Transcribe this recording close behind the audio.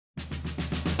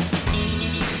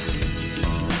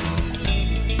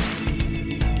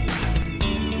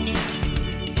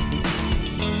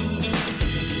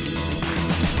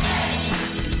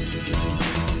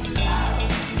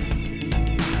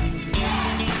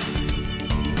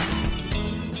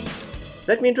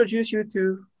Let me introduce you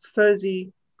to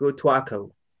Fursey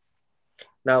Gotuaco.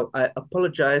 Now, I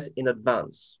apologize in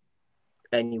advance,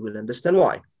 and you will understand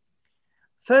why.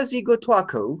 Fursey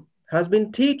Gotuaco has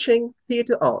been teaching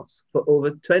theater arts for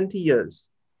over 20 years,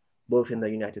 both in the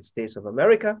United States of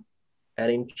America and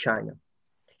in China.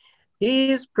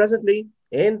 He is presently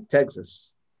in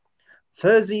Texas.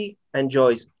 Fursey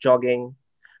enjoys jogging,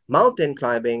 mountain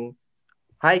climbing,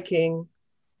 hiking,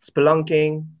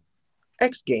 spelunking,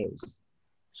 X Games,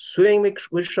 swimming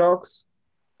with sharks,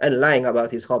 and lying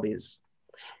about his hobbies.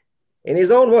 In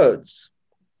his own words,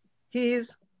 he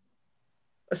is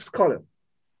a scholar.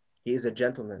 He is a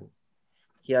gentleman.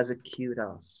 He has a cute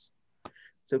ass.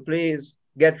 So please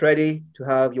get ready to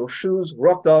have your shoes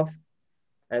rocked off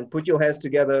and put your hands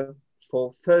together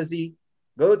for Fursey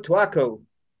Gotuaco.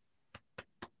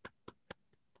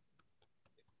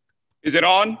 Is it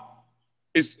on?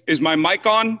 Is my mic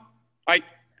on? I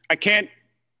can't.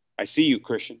 I see you,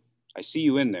 Christian. I see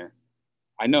you in there.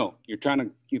 I know you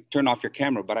turn off your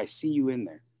camera, but I see you in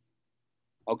there.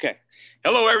 Okay.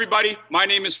 Hello, everybody. My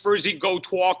name is Fursey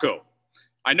Gotuaco.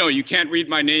 I know you can't read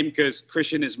my name because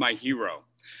Christian is my hero.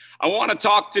 I want to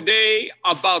talk today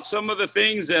about some of the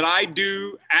things that I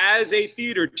do as a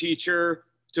theater teacher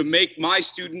to make my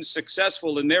students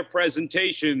successful in their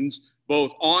presentations,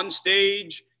 both on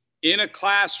stage, in a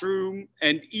classroom,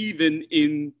 and even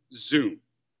in Zoom.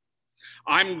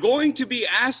 I'm going to be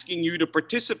asking you to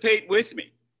participate with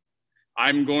me.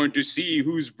 I'm going to see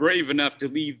who's brave enough to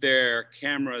leave their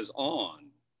cameras on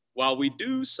while we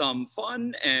do some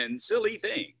fun and silly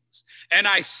things. And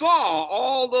I saw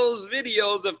all those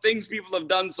videos of things people have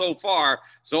done so far,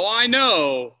 so I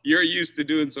know you're used to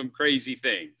doing some crazy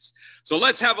things. So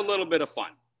let's have a little bit of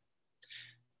fun.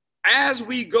 As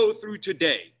we go through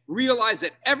today, realize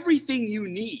that everything you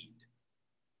need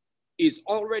is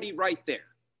already right there.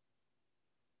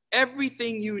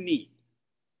 Everything you need,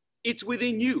 it's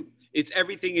within you. It's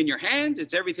everything in your hands,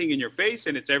 it's everything in your face,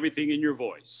 and it's everything in your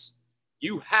voice.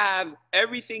 You have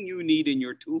everything you need in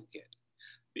your toolkit.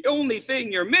 The only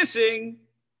thing you're missing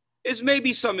is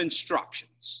maybe some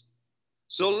instructions.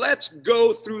 So let's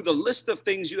go through the list of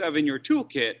things you have in your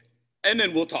toolkit, and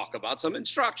then we'll talk about some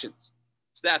instructions.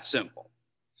 It's that simple.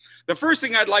 The first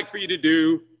thing I'd like for you to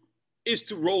do is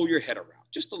to roll your head around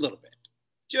just a little bit,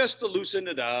 just to loosen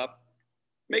it up.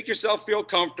 Make yourself feel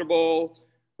comfortable.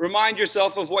 Remind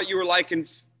yourself of what you were like in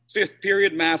 5th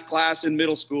period math class in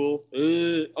middle school.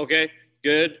 Okay,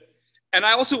 good. And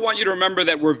I also want you to remember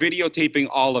that we're videotaping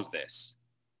all of this.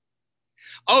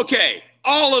 Okay,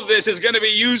 all of this is going to be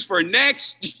used for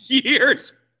next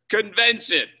year's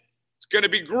convention. It's going to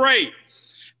be great.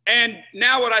 And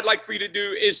now what I'd like for you to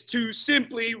do is to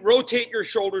simply rotate your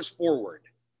shoulders forward.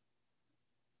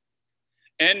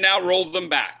 And now roll them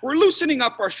back. We're loosening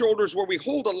up our shoulders where we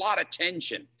hold a lot of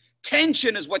tension.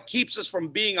 Tension is what keeps us from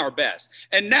being our best.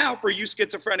 And now for you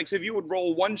schizophrenics, if you would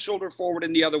roll one shoulder forward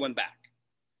and the other one back.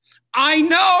 I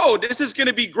know this is going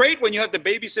to be great when you have to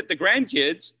babysit the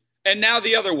grandkids. And now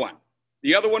the other one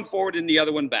forward and the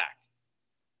other one back.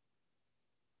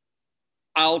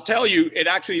 I'll tell you, it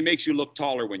actually makes you look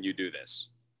taller when you do this.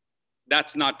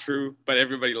 That's not true, but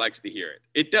everybody likes to hear it.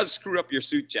 It does screw up your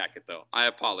suit jacket though. I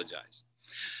apologize.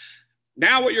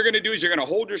 Now what you're going to do is you're going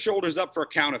to hold your shoulders up for a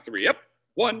count of 3. Up,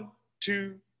 1,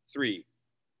 2, 3.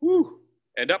 Woo.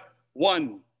 And up,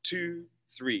 1, 2,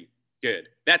 3. Good.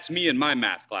 That's me in my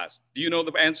math class. Do you know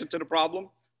the answer to the problem?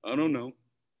 I don't know.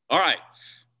 All right.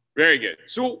 Very good.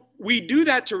 So we do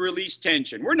that to release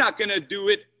tension. We're not going to do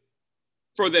it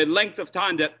for the length of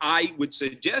time that I would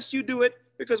suggest you do it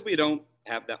because we don't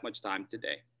have that much time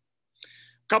today.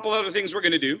 A couple other things we're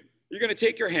going to do. You're going to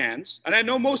take your hands, and I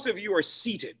know most of you are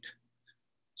seated.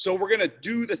 So we're going to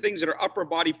do the things that are upper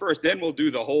body first, then we'll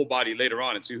do the whole body later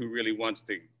on and see who really wants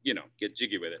to, get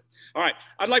jiggy with it. All right,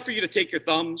 I'd like for you to take your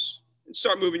thumbs and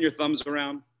start moving your thumbs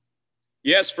around.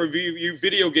 Yes, for you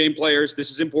video game players,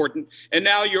 this is important. And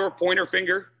now your pointer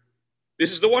finger.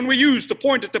 This is the one we use to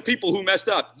point at the people who messed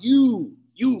up. You,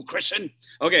 Christian.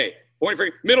 Okay, pointer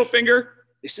finger. Middle finger.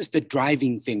 This is the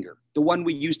driving finger, the one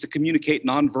we use to communicate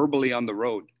non-verbally on the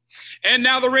road. And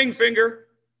now the ring finger.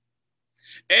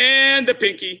 And the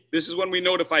pinky. This is when we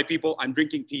notify people, I'm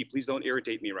drinking tea. Please don't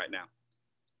irritate me right now.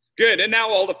 Good. And now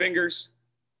all the fingers.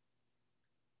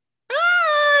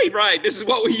 Hi. Right. This is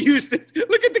what we use to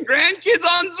look at the grandkids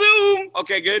on Zoom.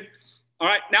 Okay, good. All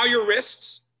right. Now your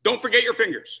wrists. Don't forget your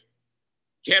fingers.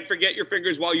 Can't forget your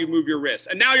fingers while you move your wrists.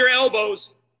 And now your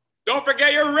elbows. Don't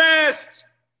forget your wrists.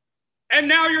 And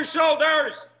now your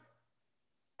shoulders.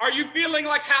 Are you feeling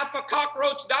like half a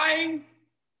cockroach dying?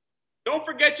 Don't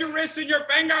forget your wrists and your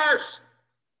fingers.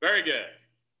 Very good.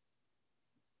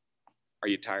 Are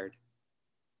you tired?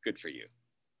 Good for you.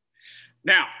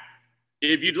 Now,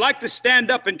 if you'd like to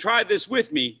stand up and try this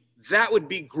with me, that would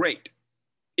be great.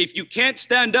 If you can't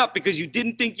stand up because you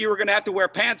didn't think you were going to have to wear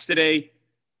pants today,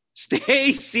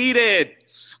 stay seated.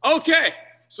 Okay,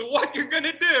 so what you're going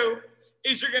to do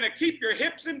is you're going to keep your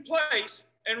hips in place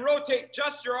and rotate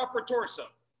just your upper torso.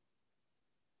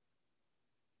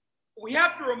 We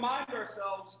have to remind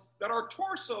ourselves that our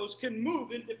torsos can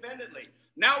move independently.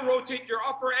 Now rotate your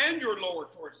upper and your lower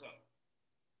torso.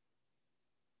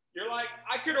 You're like,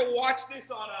 I could have watched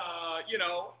this on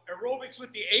aerobics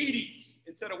with the 80s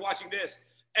instead of watching this.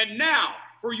 And now,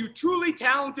 for you truly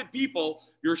talented people,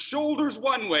 your shoulders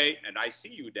one way, and I see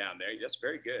you down there, that's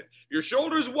very good. Your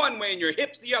shoulders one way and your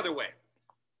hips the other way.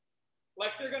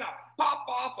 Like they're gonna pop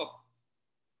off a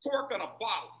cork on a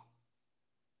bottle.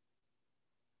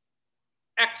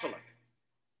 Excellent.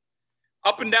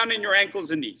 Up and down in your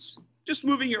ankles and knees. Just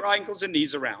moving your ankles and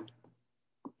knees around.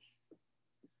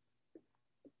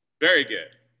 Very good.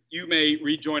 You may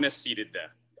rejoin us seated then.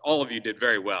 All of you did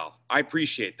very well. I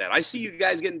appreciate that. I see you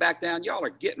guys getting back down. Y'all are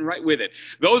getting right with it.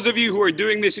 Those of you who are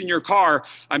doing this in your car,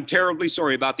 I'm terribly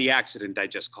sorry about the accident I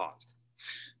just caused.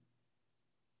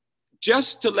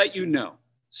 Just to let you know,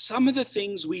 some of the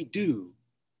things we do,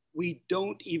 we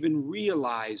don't even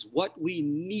realize what we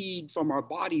need from our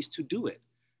bodies to do it.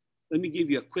 Let me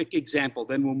give you a quick example,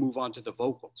 then we'll move on to the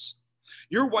vocals.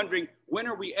 You're wondering, when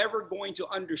are we ever going to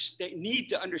need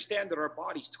to understand that our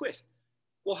bodies twist?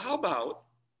 Well, how about,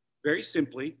 very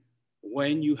simply,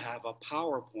 when you have a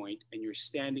PowerPoint and you're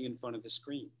standing in front of the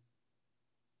screen?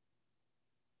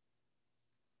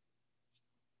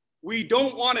 We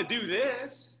don't want to do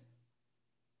this.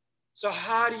 So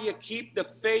how do you keep the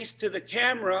face to the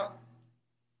camera?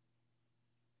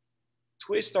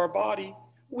 Twist our body.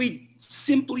 We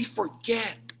simply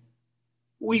forget.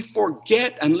 We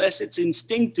forget, unless it's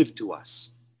instinctive to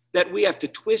us, that we have to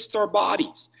twist our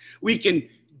bodies. We can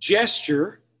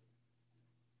gesture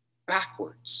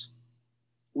backwards.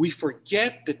 We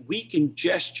forget that we can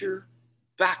gesture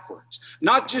backwards.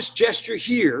 Not just gesture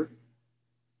here,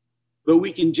 but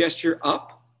we can gesture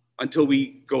up until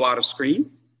we go out of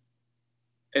screen,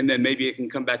 and then maybe it can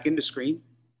come back into screen.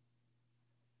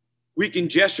 We can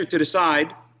gesture to the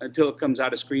side until it comes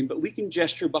out of screen, but we can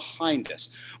gesture behind us.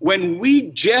 When we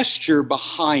gesture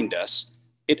behind us,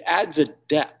 it adds a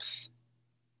depth.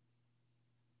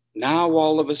 Now,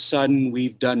 all of a sudden,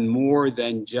 we've done more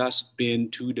than just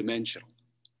been two-dimensional.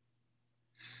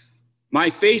 My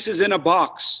face is in a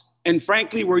box, and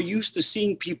frankly, we're used to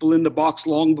seeing people in the box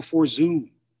long before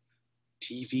Zoom.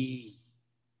 TV,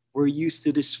 we're used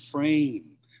to this frame.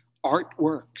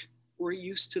 Artwork, we're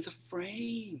used to the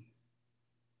frame.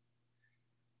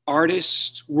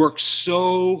 Artists work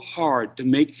so hard to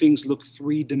make things look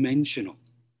three-dimensional.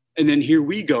 And then here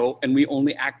we go, and we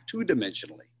only act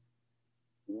two-dimensionally.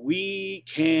 We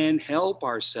can help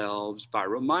ourselves by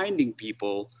reminding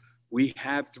people we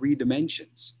have three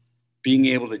dimensions. Being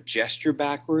able to gesture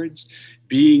backwards,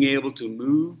 being able to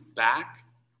move back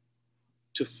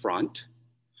to front,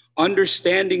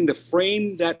 understanding the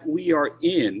frame that we are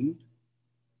in,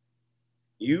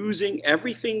 using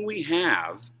everything we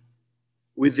have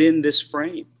within this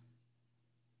frame.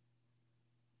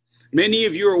 Many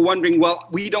of you are wondering, well,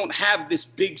 we don't have this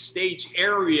big stage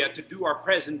area to do our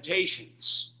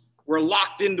presentations. We're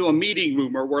locked into a meeting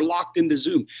room or we're locked into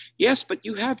Zoom. Yes, but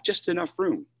you have just enough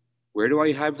room. Where do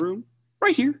I have room?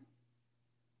 Right here.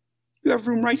 You have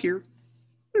room right here.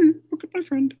 Look at my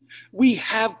friend. We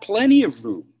have plenty of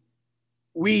room.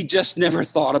 We just never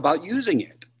thought about using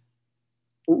it.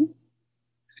 Ooh.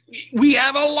 We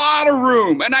have a lot of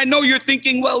room. And I know you're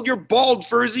thinking, well, you're bald,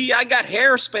 Fursey. I got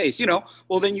hair space,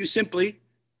 Well, then you simply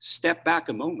step back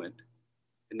a moment,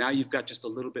 and now you've got just a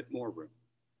little bit more room.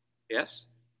 Yes?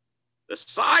 The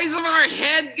size of our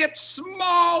head gets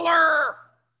smaller.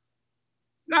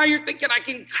 Now you're thinking, I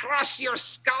can crush your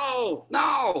skull.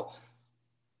 No.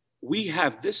 We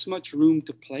have this much room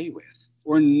to play with.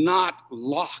 We're not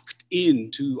locked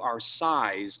into our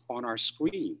size on our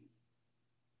screen.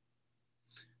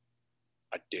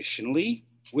 Additionally,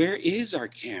 where is our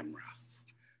camera?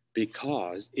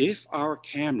 Because if our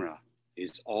camera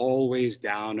is always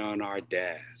down on our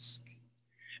desk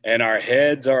and our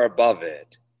heads are above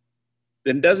it,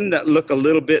 then doesn't that look a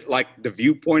little bit like the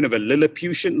viewpoint of a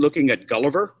Lilliputian looking at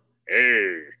Gulliver?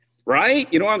 Hey,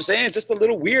 right? You know what I'm saying? It's just a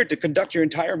little weird to conduct your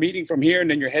entire meeting from here and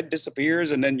then your head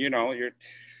disappears and then,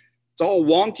 it's all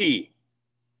wonky.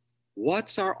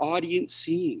 What's our audience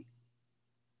seeing?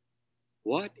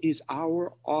 What is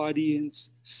our audience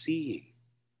seeing?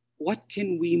 What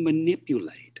can we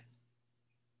manipulate?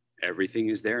 Everything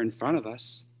is there in front of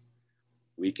us.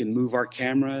 We can move our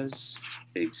cameras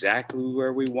exactly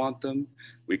where we want them.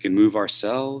 We can move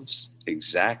ourselves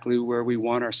exactly where we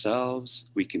want ourselves.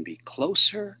 We can be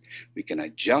closer. We can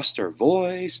adjust our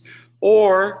voice.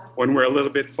 Or when we're a little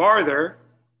bit farther,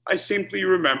 I simply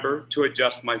remember to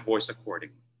adjust my voice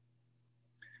accordingly.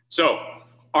 So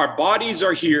our bodies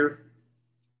are here.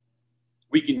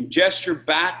 We can gesture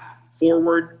back,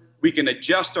 forward. We can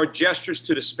adjust our gestures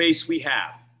to the space we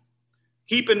have.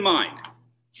 Keep in mind,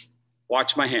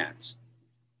 watch my hands.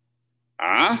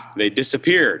 They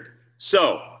disappeared.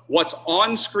 So what's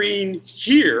on screen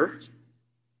here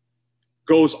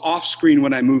goes off screen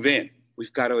when I move in.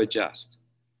 We've got to adjust.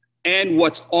 And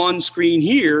what's on screen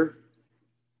here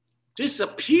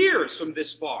disappears from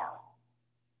this far.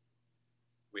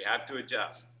 We have to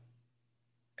adjust.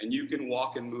 And you can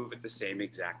walk and move at the same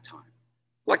exact time.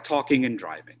 Like talking and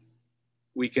driving.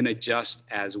 We can adjust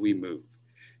as we move.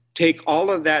 Take all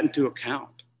of that into account.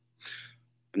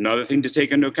 Another thing to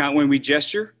take into account when we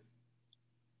gesture,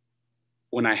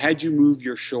 when I had you move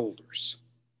your shoulders,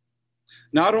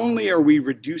 not only are we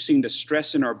reducing the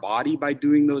stress in our body by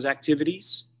doing those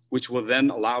activities, which will then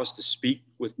allow us to speak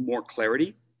with more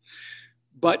clarity,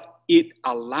 but it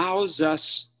allows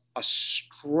us a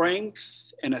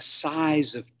strength and a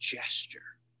size of gesture.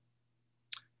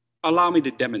 Allow me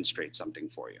to demonstrate something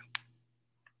for you.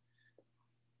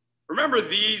 Remember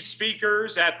these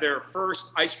speakers at their first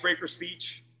icebreaker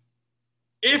speech?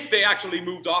 If they actually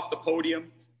moved off the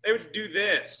podium, they would do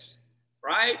this,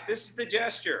 right? This is the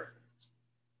gesture.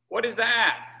 What is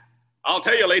that? I'll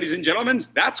tell you, ladies and gentlemen,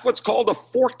 that's what's called a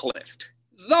forklift.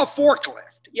 The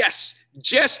forklift. Yes,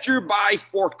 gesture by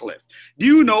forklift. Do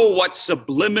you know what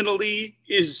subliminally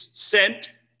is sent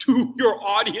to your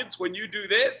audience when you do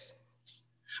this?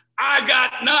 I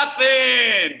got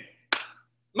nothing.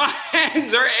 My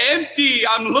hands are empty.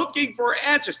 I'm looking for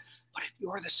answers. But if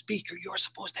you're the speaker, you're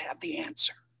supposed to have the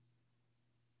answer.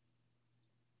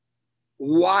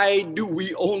 Why do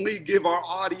we only give our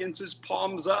audiences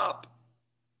palms up?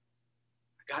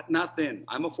 I got nothing.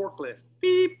 I'm a forklift.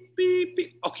 Beep, beep,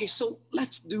 beep. Okay, so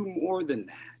let's do more than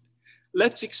that.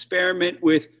 Let's experiment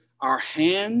with our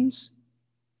hands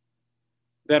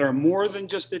that are more than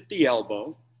just at the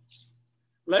elbow.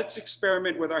 Let's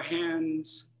experiment with our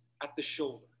hands at the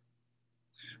shoulder.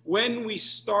 When we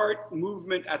start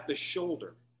movement at the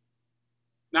shoulder,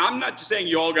 now I'm not just saying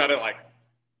you all gotta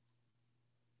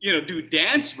do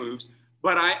dance moves,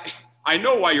 but I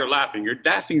know why you're laughing. You're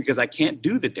laughing because I can't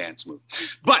do the dance move.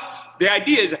 But the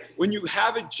idea is that when you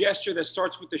have a gesture that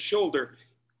starts with the shoulder,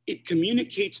 it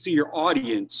communicates to your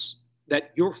audience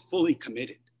that you're fully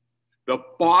committed. The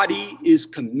body is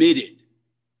committed.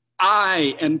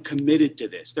 I am committed to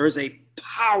this. There is a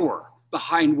power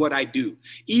behind what I do.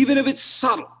 Even if it's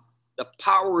subtle, the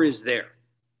power is there.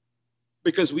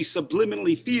 Because we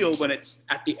subliminally feel when it's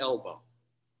at the elbow.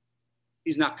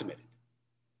 He's not committed.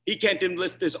 He can't even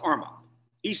lift his arm up.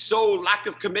 He's so lack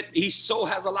of commitment. He so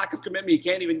has a lack of commitment, he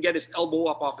can't even get his elbow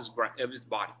up off his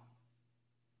body.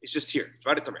 It's just here. It's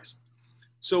right at the wrist.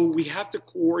 So we have to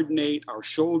coordinate our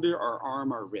shoulder, our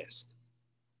arm, our wrist.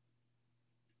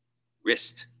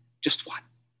 Wrist, just one.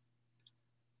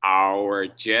 Our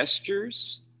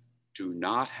gestures do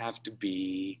not have to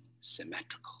be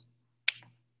symmetrical.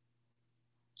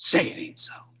 Say it ain't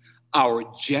so. Our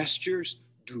gestures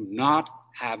do not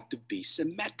have to be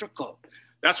symmetrical.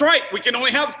 That's right, we can only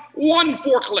have one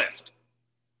forklift.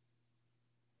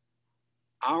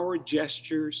 Our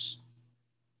gestures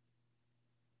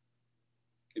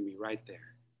can be right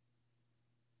there.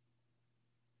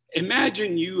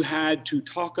 Imagine you had to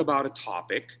talk about a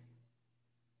topic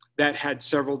that had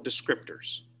several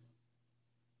descriptors.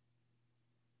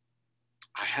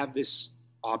 I have this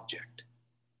object,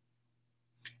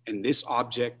 and this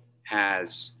object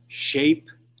has shape,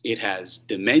 it has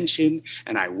dimension,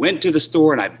 and I went to the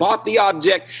store and I bought the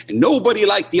object, and nobody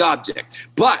liked the object,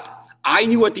 but I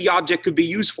knew what the object could be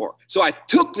used for. So I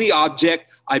took the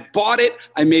object, I bought it,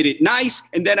 I made it nice,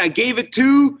 and then I gave it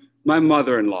to my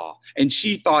mother-in-law, and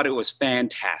she thought it was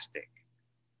fantastic.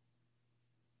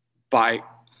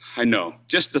 I know,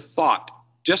 just the thought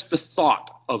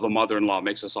of a mother-in-law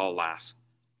makes us all laugh.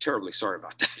 Terribly sorry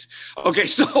about that. Okay,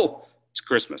 so it's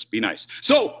Christmas, be nice.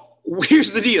 So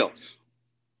here's the deal.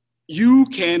 You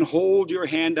can hold your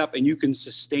hand up and you can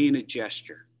sustain a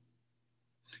gesture.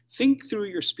 Think through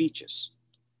your speeches.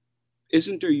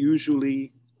 Isn't there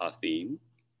usually a theme?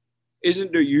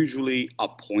 Isn't there usually a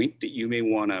point that you may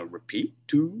want to repeat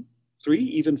 2, 3,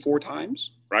 even 4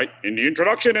 times? Right? In the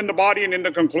introduction, in the body, and in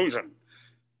the conclusion.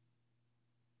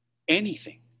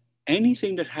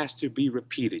 Anything that has to be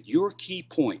repeated, your key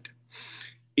point.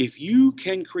 If you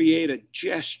can create a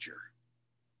gesture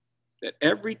that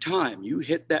every time you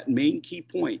hit that main key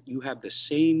point, you have the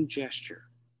same gesture.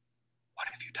 What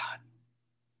have you done?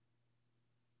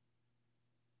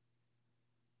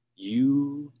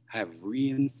 You have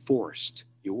reinforced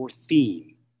your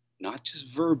theme, not just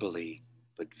verbally,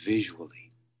 but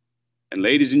visually. And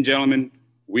ladies and gentlemen,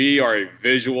 we are a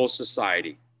visual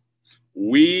society.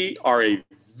 We are a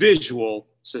visual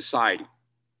society.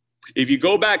 If you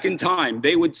go back in time,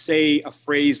 they would say a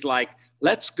phrase like,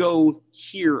 let's go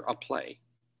hear a play.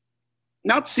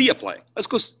 Not see a play. Let's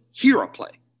go hear a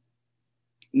play.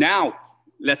 Now,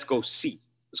 let's go see.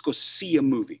 Let's go see a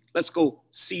movie. Let's go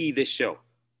see this show.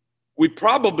 We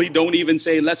probably don't even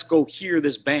say, let's go hear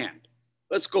this band.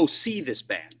 Let's go see this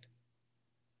band.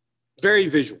 Very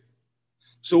visual.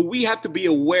 So we have to be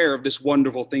aware of this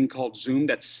wonderful thing called Zoom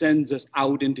that sends us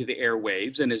out into the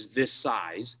airwaves and is this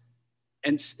size,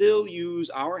 and still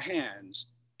use our hands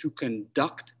to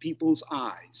conduct people's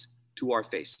eyes to our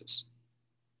faces.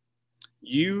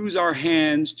 Use our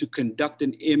hands to conduct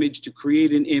an image, to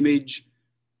create an image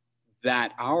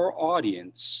that our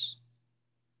audience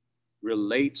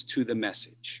relates to the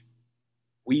message.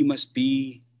 We must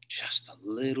be just a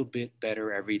little bit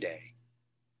better every day.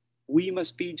 We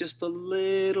must be just a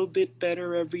little bit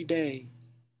better every day.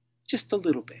 Just a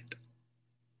little bit.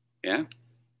 Yeah?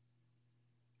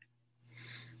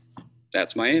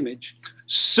 That's my image.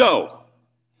 So,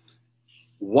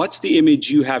 what's the image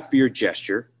you have for your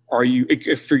gesture? Are you,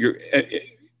 for your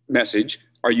message,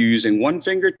 are you using one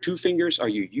finger, two fingers? Are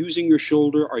you using your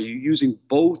shoulder? Are you using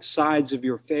both sides of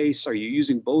your face? Are you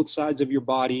using both sides of your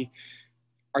body?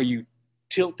 Are you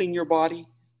tilting your body?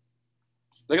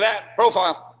 Look at that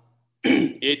profile.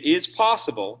 It is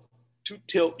possible to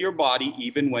tilt your body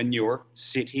even when you're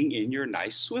sitting in your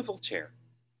nice swivel chair.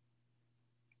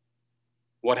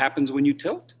 What happens when you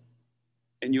tilt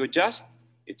and you adjust?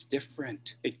 It's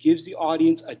different. It gives the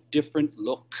audience a different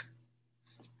look.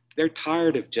 They're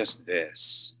tired of just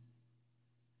this.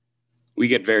 We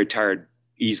get very tired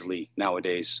easily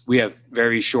nowadays. We have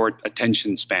very short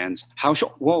attention spans. How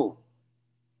short? Whoa.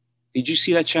 Did you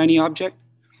see that shiny object?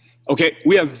 Okay,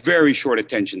 we have very short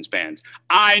attention spans.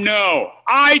 I know.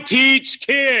 I teach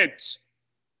kids.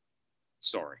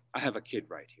 Sorry, I have a kid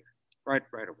right here, right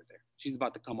over there. She's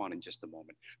about to come on in just a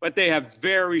moment. But they have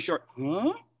very short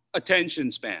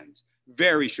attention spans.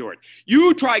 Very short.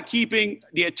 You try keeping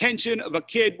the attention of a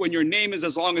kid when your name is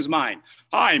as long as mine.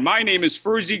 Hi, my name is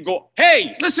Fursey.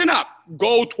 Hey, listen up.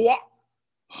 Gotuaco.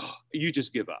 You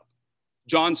just give up.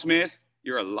 John Smith,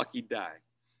 you're a lucky guy.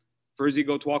 Fursey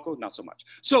Gotuaco, not so much.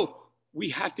 So we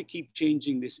have to keep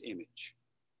changing this image.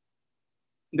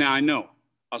 Now I know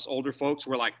us older folks,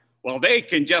 we're like, well, they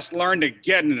can just learn to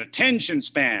get an attention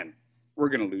span. We're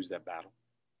going to lose that battle.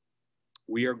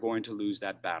 We are going to lose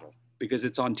that battle because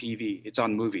it's on TV, it's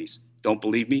on movies. Don't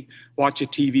believe me? Watch a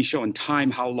TV show and time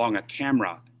how long a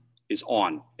camera is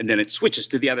on, and then it switches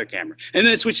to the other camera, and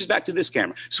then it switches back to this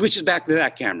camera, switches back to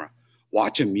that camera.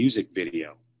 Watch a music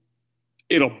video.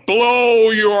 It'll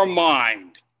blow your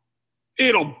mind.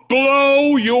 It'll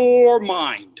blow your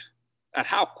mind at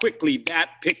how quickly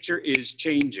that picture is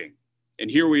changing. And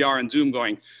here we are in Zoom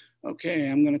going, okay,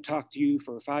 I'm going to talk to you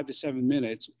for 5 to 7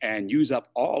 minutes and use up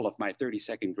all of my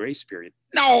 30-second grace period.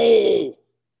 No!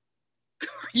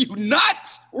 Are you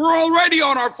nuts? We're already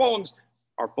on our phones.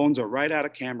 Our phones are right out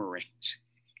of camera range.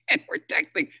 And we're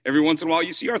texting. Every once in a while,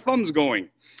 you see our thumbs going.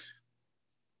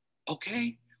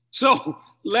 Okay, so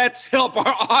let's help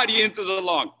our audiences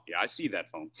along. Yeah, I see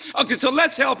that phone. Okay, so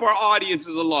let's help our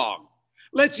audiences along.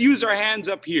 Let's use our hands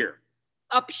up here.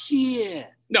 Up here.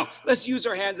 No, let's use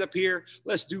our hands up here.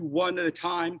 Let's do one at a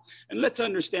time. And let's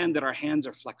understand that our hands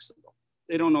are flexible.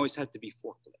 They don't always have to be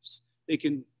forklifts. They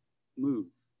can move.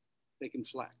 They can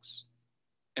flex.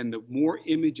 And the more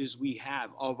images we have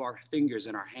of our fingers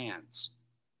and our hands,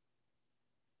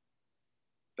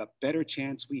 the better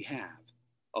chance we have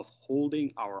of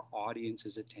holding our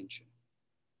audience's attention.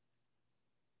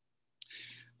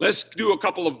 Let's do a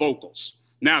couple of vocals.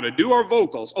 Now, to do our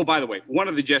vocals, oh, by the way, one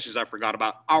of the gestures I forgot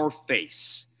about, our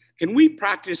face. Can we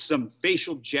practice some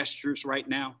facial gestures right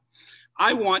now?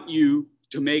 I want you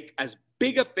to make as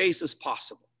big a face as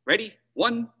possible. Ready?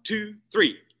 1, 2,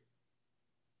 3.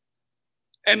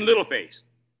 And little face.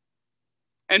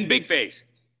 And big face.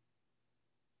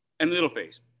 And little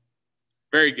face.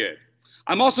 Very good.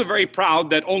 I'm also very proud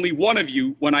that only one of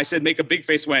you, when I said make a big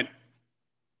face, went,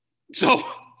 so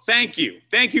thank you.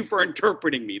 Thank you for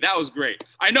interpreting me. That was great.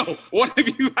 I know one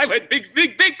of you, I went big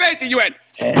face, and you went,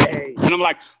 hey. And I'm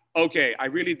like, okay, I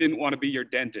really didn't want to be your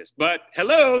dentist, but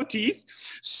hello, teeth.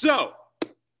 So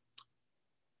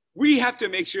we have to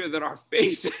make sure that our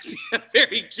face is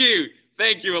very cute.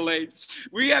 Thank you, Elaine.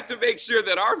 We have to make sure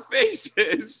that our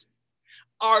faces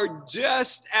are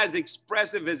just as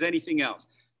expressive as anything else.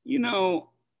 You know,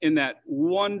 in that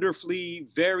wonderfully,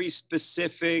 very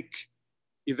specific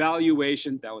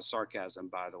evaluation, that was sarcasm,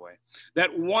 by the way,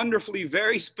 that wonderfully,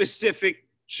 very specific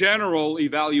general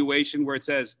evaluation where it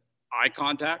says eye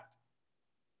contact.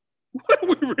 What do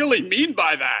we really mean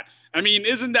by that? I mean,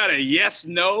 isn't that a yes,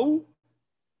 no?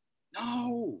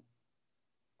 No.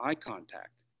 Eye contact.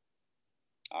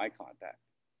 Eye contact.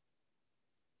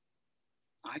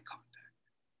 Eye contact.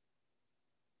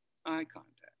 Eye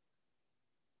contact.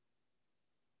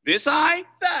 This eye,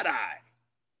 that eye.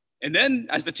 And then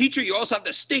as the teacher, you also have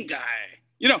the stink eye.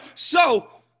 You know, so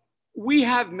we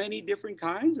have many different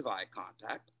kinds of eye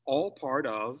contact, all part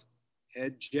of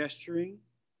head gesturing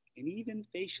and even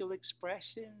facial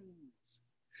expressions.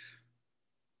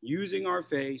 Using our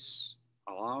face,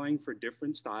 allowing for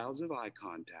different styles of eye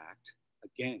contact,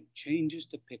 again, changes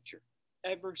the picture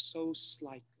ever so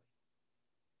slightly.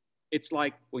 It's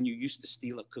like when you used to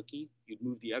steal a cookie, you'd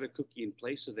move the other cookie in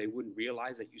place so they wouldn't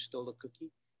realize that you stole a cookie,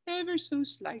 ever so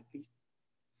slightly,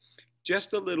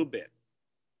 just a little bit.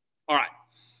 All right,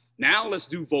 now let's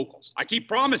do vocals. I keep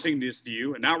promising this to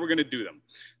you, and now we're gonna do them.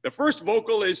 The first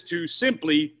vocal is to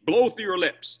simply blow through your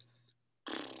lips.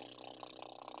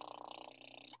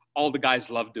 All the guys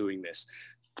love doing this.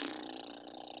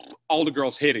 All the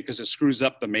girls hate it because it screws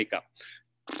up the makeup.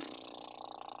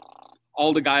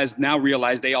 All the guys now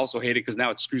realize they also hate it because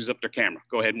now it screws up their camera.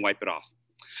 Go ahead and wipe it off.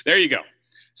 There you go.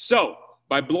 So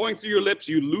by blowing through your lips,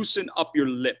 you loosen up your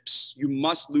lips. You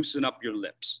must loosen up your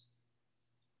lips.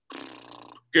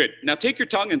 Good. Now take your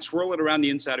tongue and swirl it around the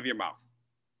inside of your mouth.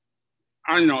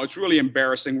 I know, it's really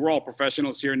embarrassing. We're all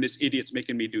professionals here and this idiot's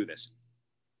making me do this.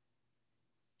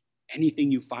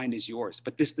 Anything you find is yours,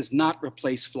 but this does not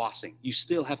replace flossing. You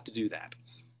still have to do that.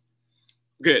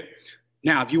 Good.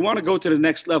 Now, if you want to go to the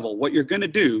next level, what you're going to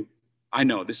do, I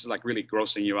know this is like really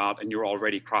grossing you out and you're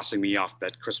already crossing me off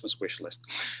that Christmas wish list.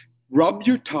 Rub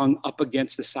your tongue up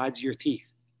against the sides of your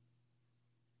teeth.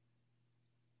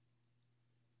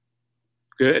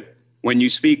 Good. When you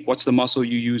speak, what's the muscle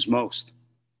you use most?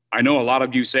 I know a lot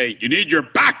of you say, you need your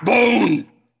backbone.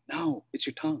 No, it's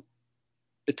your tongue.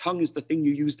 The tongue is the thing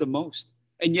you use the most.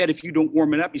 And yet, if you don't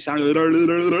warm it up, you sound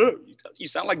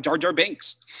like Jar Jar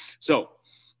Binks. So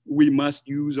we must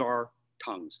use our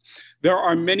tongues. There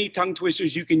are many tongue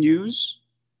twisters you can use.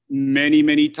 Many,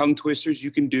 many tongue twisters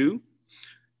you can do.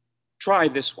 Try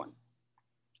this one.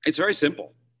 It's very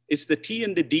simple. It's the T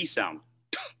and the D sound.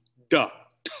 Duh,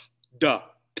 duh,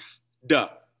 duh,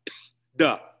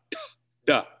 duh,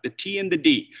 duh. The T and the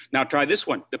D. Now try this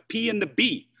one. The P and the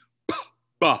B.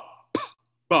 Ba,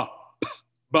 ba,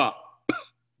 ba,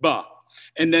 ba.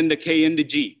 And then the K and the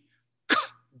G.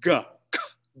 G,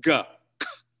 g,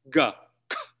 g,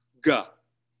 g.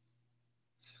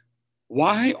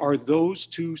 Why are those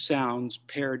two sounds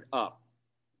paired up?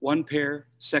 One pair,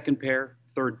 second pair,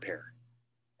 third pair.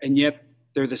 And yet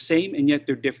they're the same and yet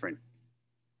they're different.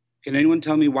 Can anyone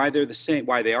tell me why they're the same,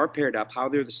 why they are paired up, how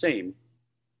they're the same,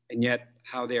 and yet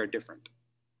how they are different?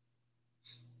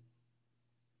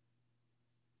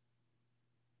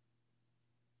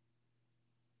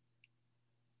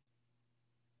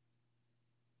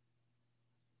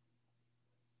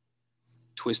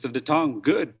 Twist of the tongue,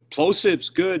 good.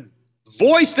 Plosives, good.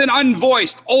 Voiced and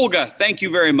unvoiced, Olga, thank you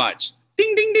very much.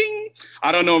 Ding, ding, ding.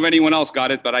 I don't know if anyone else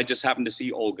got it, but I just happened to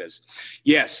see Olga's.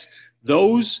 Yes,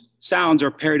 those sounds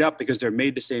are paired up because they're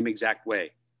made the same exact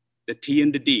way. The T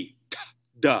and the D,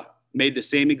 duh, made the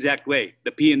same exact way.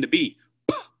 The P and the B,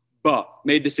 buh,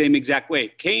 made the same exact way.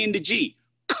 K and the G,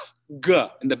 g,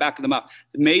 in the back of the mouth,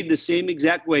 made the same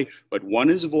exact way, but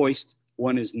one is voiced,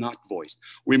 one is not voiced.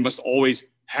 We must always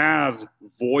have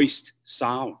voiced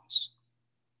sounds.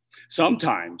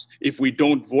 Sometimes, if we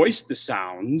don't voice the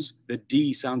sounds, the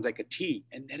D sounds like a T,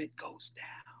 and then it goes down.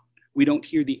 We don't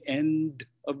hear the end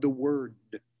of the word.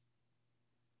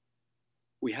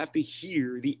 We have to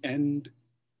hear the ends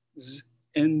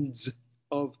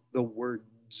of the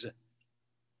words.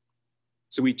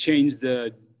 So we change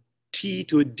the T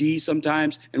to a D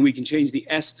sometimes, and we can change the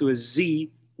S to a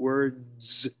Z,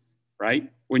 words, right?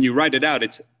 When you write it out,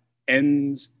 it's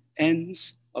ends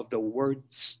of the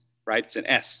words. Right? It's an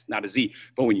S, not a Z.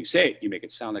 But when you say it, you make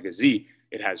it sound like a Z.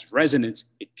 It has resonance,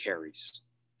 it carries.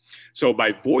 So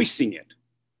by voicing it,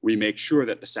 we make sure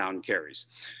that the sound carries.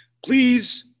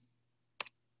 Please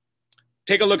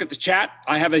take a look at the chat.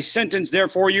 I have a sentence there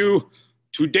for you.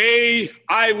 Today,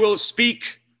 I will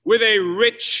speak with a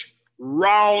rich,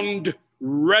 round,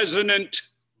 resonant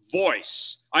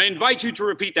voice. I invite you to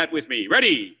repeat that with me.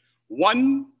 Ready?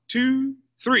 1, 2,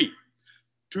 3.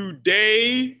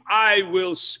 Today I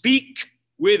will speak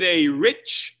with a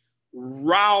rich,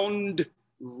 round,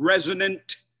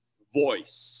 resonant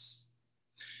voice.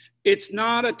 It's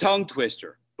not a tongue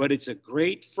twister, but it's a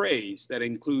great phrase that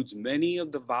includes many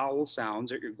of the vowel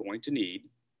sounds that you're going to need.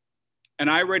 And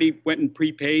I already went and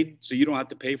prepaid, so you don't have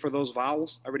to pay for those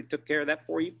vowels. I already took care of that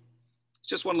for you. It's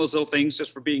just one of those little things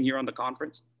just for being here on the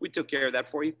conference. We took care of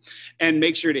that for you. And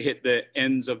make sure to hit the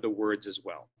ends of the words as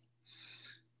well.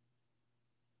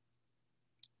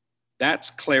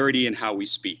 That's clarity in how we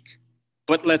speak.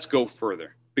 But let's go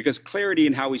further, because clarity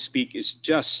in how we speak is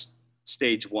just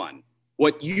stage one.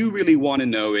 What you really want to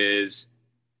know is,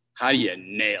 how do you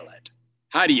nail it?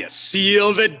 How do you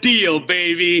seal the deal,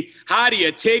 baby? How do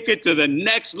you take it to the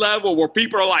next level where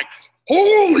people are like,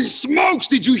 holy smokes,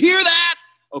 did you hear that?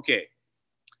 Okay,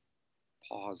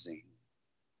 pausing.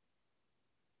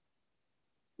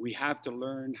 We have to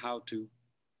learn how to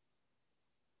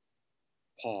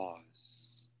pause.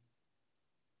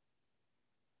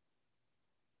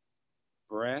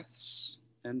 Breaths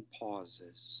and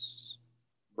pauses.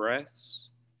 Breaths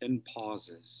and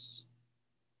pauses.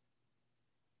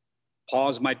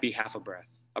 Pause might be half a breath.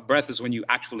 A breath is when you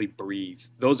actually breathe.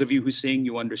 Those of you who sing,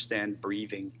 you understand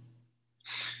breathing.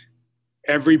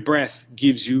 Every breath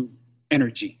gives you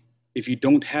energy. If you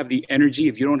don't have the energy,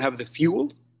 if you don't have the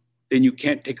fuel, then you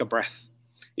can't take a breath.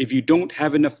 If you don't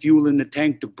have enough fuel in the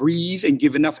tank to breathe and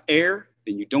give enough air,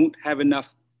 then you don't have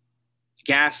enough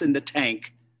gas in the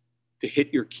tank to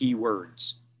hit your key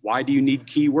words. Why do you need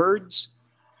key words?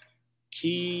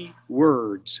 Key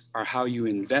words are how you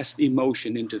invest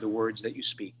emotion into the words that you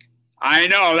speak. I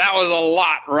know, that was a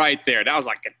lot right there. That was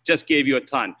like, I just gave you a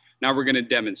ton. Now we're going to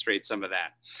demonstrate some of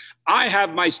that. I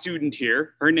have my student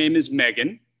here. Her name is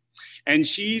Megan, and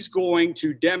she's going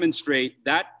to demonstrate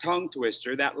that tongue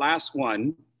twister, that last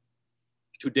one.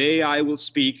 Today I will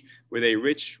speak with a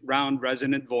rich, round,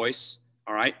 resonant voice.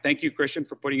 All right. Thank you, Christian,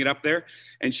 for putting it up there.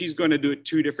 And she's going to do it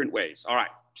 2 different ways. All right.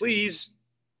 Please,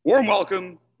 warm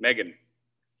welcome, Megan.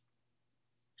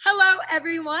 Hello,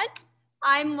 everyone.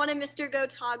 I'm one of Mr.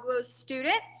 Gotuaco's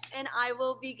students, and I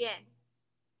will begin.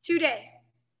 Today,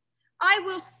 I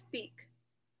will speak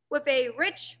with a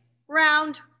rich,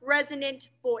 round, resonant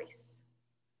voice.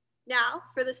 Now,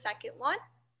 for the second one.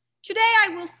 Today, I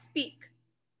will speak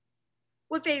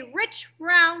with a rich,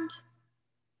 round,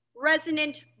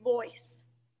 resonant voice.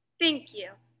 Thank you.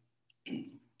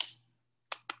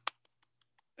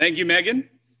 Thank you, Megan.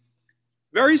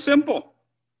 Very simple.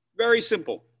 Very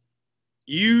simple.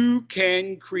 You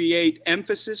can create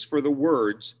emphasis for the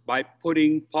words by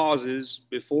putting pauses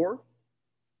before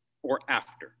or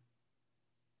after.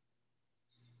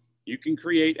 You can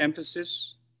create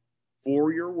emphasis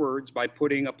for your words by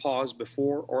putting a pause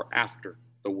before or after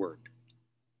the word.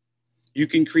 You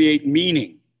can create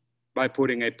meaning by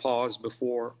putting a pause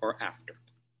before or after.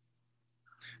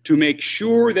 To make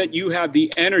sure that you have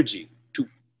the energy to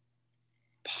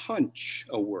punch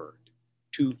a word,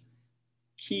 to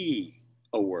key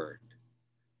a word,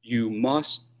 you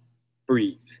must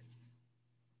breathe.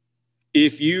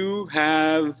 If you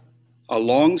have a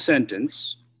long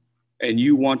sentence and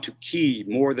you want to key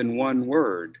more than one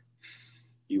word,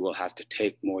 you will have to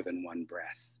take more than one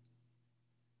breath.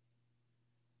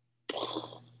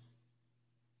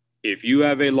 If you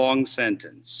have a long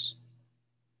sentence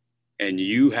and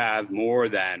you have more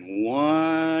than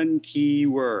one key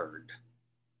word,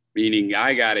 meaning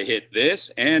I got to hit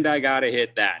this and I got to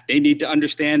hit that. They need to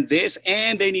understand this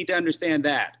and they need to understand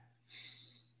that.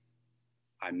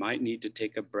 I might need to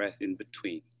take a breath in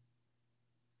between.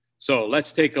 So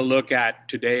let's take a look at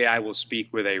today I will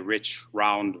speak with a rich,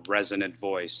 round, resonant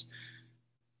voice.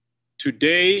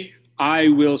 Today I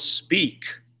will speak,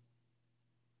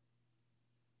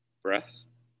 breath,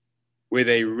 with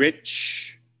a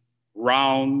rich,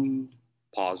 round,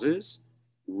 pauses,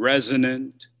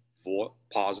 resonant,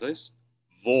 pauses,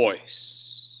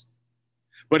 voice.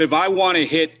 But if I want to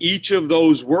hit each of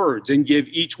those words and give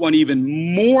each one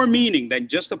even more meaning than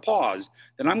just a pause,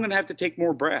 then I'm going to have to take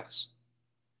more breaths.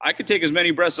 I could take as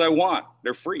many breaths as I want.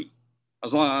 They're free.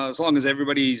 As long as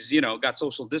everybody's, got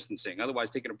social distancing. Otherwise,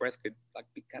 taking a breath could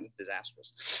be kind of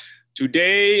disastrous.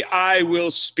 Today, I will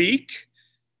speak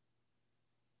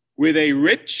with a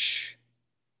rich,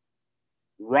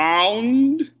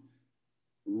 round,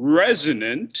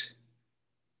 resonant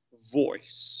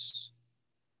voice.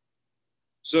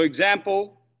 So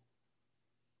example,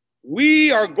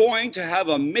 we are going to have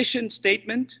a mission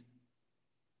statement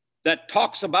that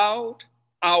talks about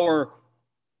our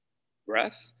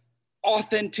breath,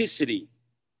 authenticity,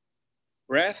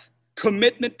 breath,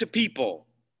 commitment to people,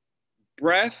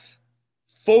 breath,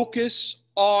 focus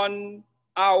on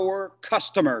our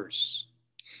customers.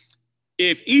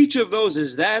 If each of those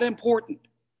is that important,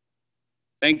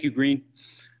 thank you, Green.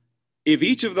 If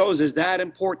each of those is that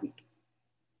important,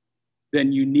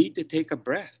 then you need to take a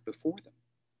breath before them.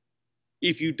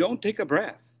 If you don't take a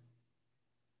breath,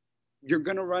 you're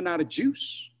going to run out of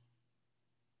juice.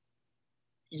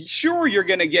 Sure, you're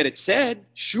going to get it said.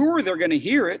 Sure, they're going to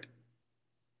hear it.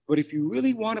 But if you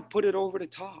really want to put it over the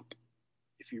top,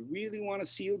 if you really want to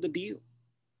seal the deal,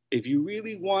 if you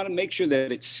really want to make sure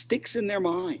that it sticks in their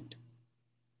mind,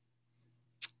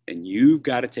 then you've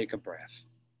got to take a breath.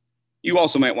 You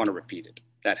also might want to repeat it.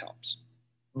 That helps.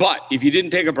 But if you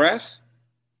didn't take a breath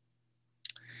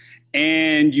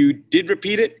and you did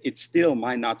repeat it, it still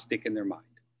might not stick in their mind.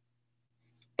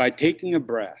 By taking a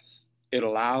breath, it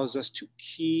allows us to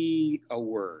key a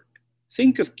word.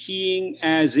 Think of keying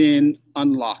as in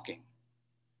unlocking.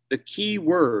 The key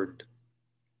word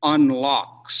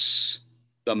unlocks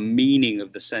the meaning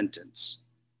of the sentence.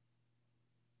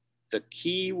 The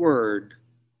key word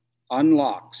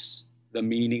unlocks the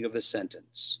meaning of the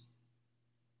sentence.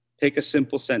 Take a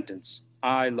simple sentence.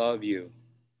 I love you.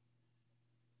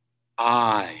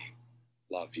 I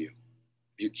love you.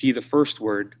 If you key the first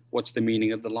word, what's the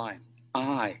meaning of the line?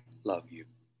 I love you.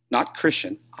 Not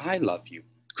Christian, I love you.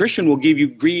 Christian will give you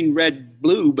green, red,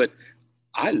 blue, but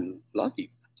I love you.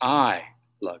 I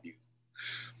love you.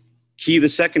 Key the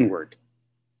second word.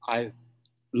 I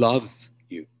love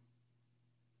you.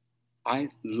 I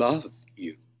love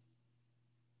you.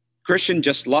 Christian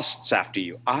just lusts after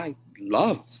you. I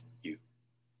love you.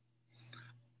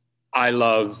 I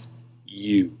love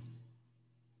you.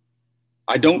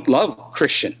 I don't love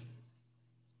Christian.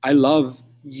 I love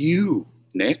you,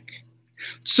 Nick.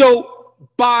 So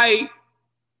by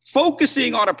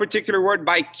focusing on a particular word,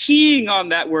 by keying on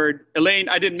that word, Elaine,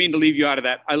 I didn't mean to leave you out of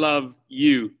that. I love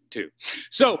you too.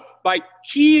 So by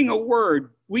keying a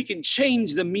word, we can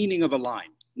change the meaning of a line.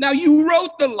 Now you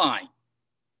wrote the line.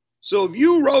 So if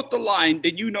you wrote the line,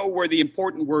 then you know where the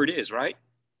important word is, right?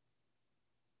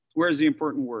 Where's the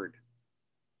important word?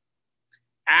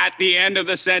 At the end of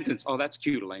the sentence. Oh, that's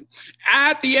cute, Elaine.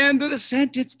 At the end of the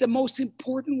sentence, the most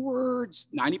important words,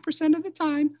 90% of the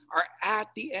time, are at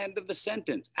the end of the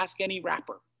sentence. Ask any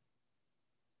rapper.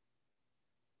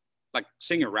 Like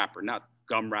singer rapper, not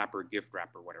gum rapper, gift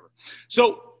rapper, whatever.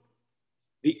 So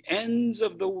the ends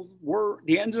of the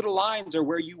lines are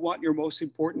where you want your most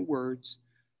important words.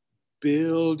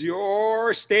 Build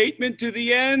your statement to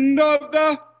the end of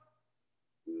the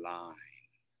line.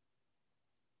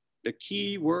 The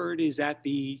key word is at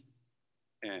the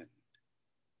end.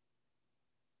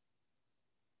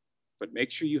 But make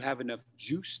sure you have enough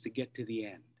juice to get to the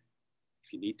end.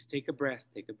 If you need to take a breath,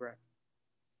 take a breath.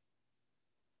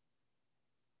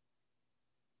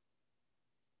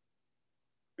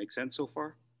 Make sense so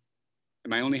far?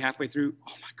 Am I only halfway through?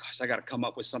 Oh my gosh, I got to come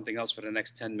up with something else for the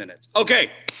next 10 minutes. Okay,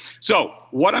 so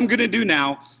what I'm going to do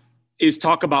now is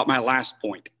talk about my last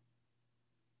point.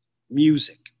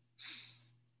 Music.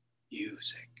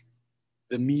 Music.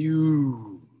 The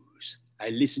muse. I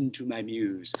listen to my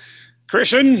muse.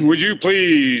 Christian, would you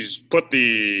please put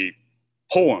the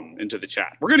poem into the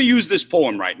chat? We're going to use this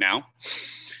poem right now.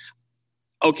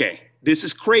 Okay, this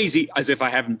is crazy, as if I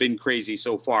haven't been crazy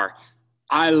so far.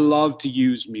 I love to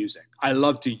use music. I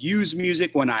love to use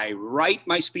music when I write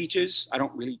my speeches. I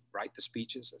don't really write the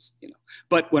speeches, as you know,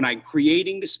 but when I'm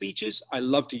creating the speeches, I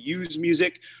love to use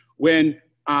music. When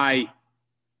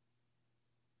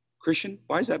Christian,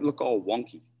 why does that look all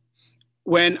wonky?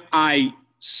 When I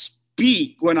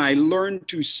speak, when I learn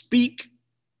to speak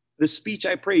the speech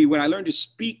I pray, when I learn to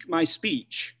speak my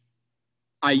speech,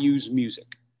 I use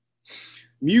music.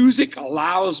 Music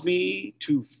allows me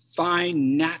to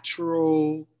find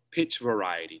natural pitch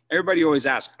variety. Everybody always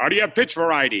asks, how do you have pitch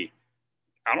variety?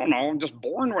 I don't know, I'm just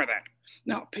born with it.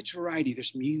 No, pitch variety,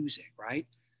 there's music, right?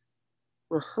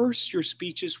 Rehearse your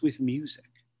speeches with music.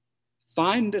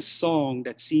 Find a song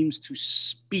that seems to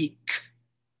speak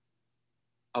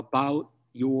about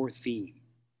your theme.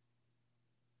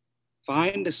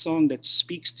 Find a song that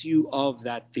speaks to you of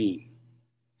that theme.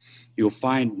 You'll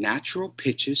find natural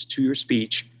pitches to your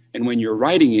speech, and when you're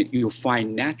writing it, you'll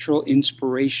find natural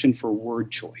inspiration for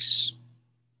word choice.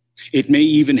 It may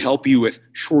even help you with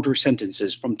shorter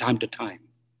sentences from time to time.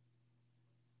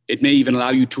 It may even allow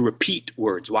you to repeat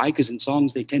words. Why? Because in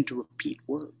songs, they tend to repeat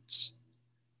words.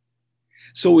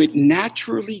 So it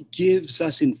naturally gives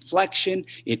us inflection.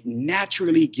 It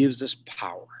naturally gives us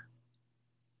power.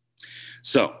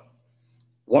 So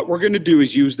what we're going to do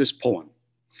is use this poem.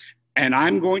 And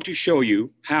I'm going to show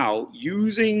you how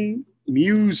using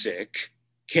music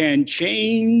can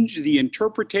change the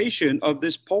interpretation of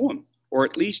this poem. or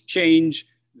at least change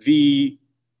the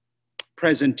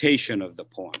presentation of the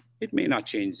poem. It may not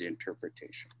change the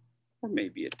interpretation, or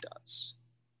maybe it does.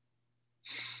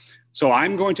 So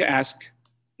I'm going to ask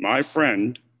my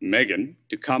friend Megan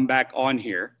to come back on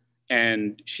here,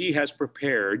 and she has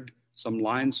prepared some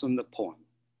lines from the poem.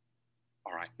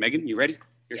 All right, Megan, you ready?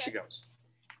 Here she goes.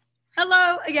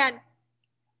 Hello again.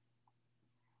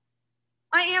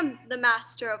 I am the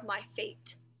master of my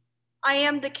fate. I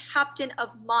am the captain of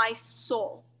my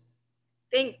soul.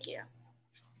 Thank you.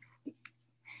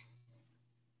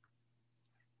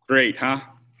 Great, huh?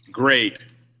 Great.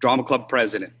 Drama club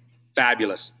president.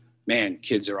 Fabulous. Man,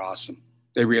 kids are awesome.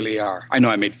 They really are. I know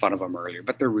I made fun of them earlier,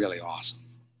 but they're really awesome.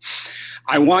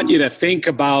 I want you to think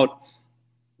about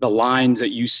the lines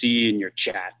that you see in your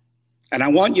chat. And I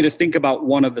want you to think about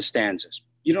one of the stanzas.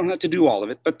 You don't have to do all of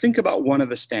it, but think about one of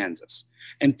the stanzas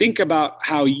and think about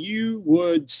how you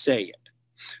would say it.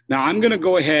 Now, I'm going to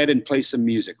go ahead and play some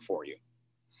music for you.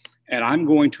 And I'm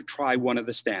going to try one of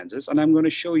the stanzas, and I'm going to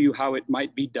show you how it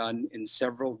might be done in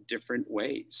several different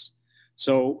ways.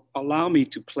 So allow me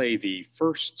to play the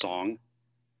first song.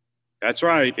 That's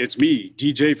right, it's me,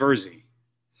 DJ Fursey.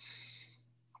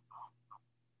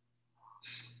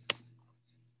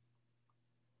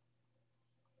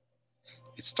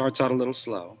 It starts out a little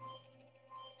slow.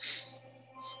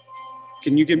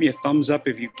 Can you give me a thumbs up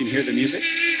if you can hear the music?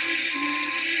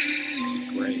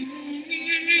 Great.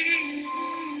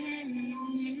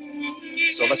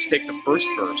 So let's take the first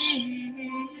verse.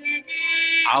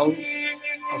 Out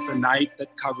of the night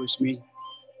that covers me,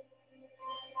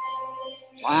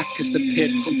 black as the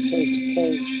pit from pole to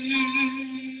pole,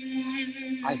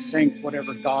 I thank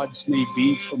whatever gods may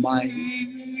be for my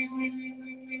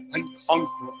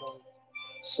unconquerable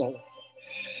soul.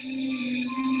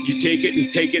 You take it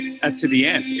and take it to the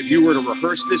end. If you were to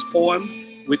rehearse this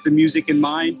poem with the music in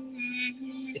mind,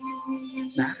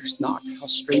 it matters not how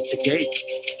straight the gate,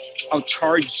 how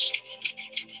charged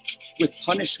with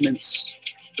punishments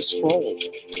the scroll.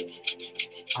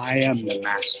 I am the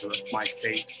master of my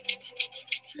fate.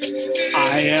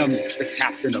 I am the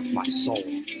captain of my soul.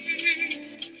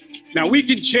 Now we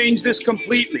can change this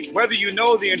completely. Whether you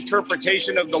know the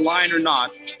interpretation of the line or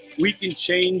not, we can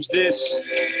change this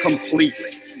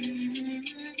completely.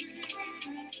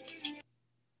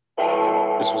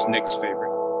 This was Nick's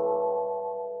favorite.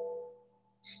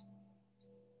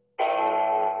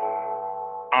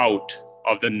 Out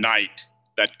of the night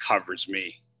that covers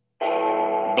me,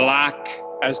 black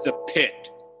as the pit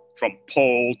from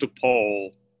pole to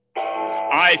pole,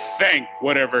 I thank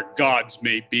whatever gods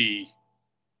may be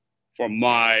for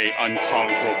my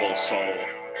unconquerable soul.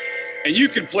 And you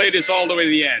can play this all the way to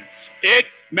the end. It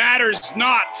matters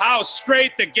not how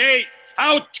straight the gate,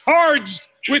 how charged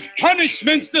with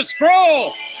punishments the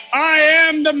scroll. I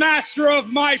am the master of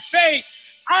my fate.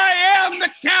 I am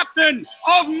the captain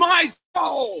of my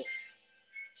soul.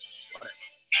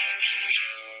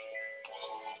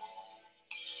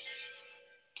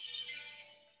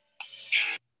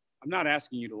 I'm not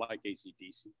asking you to like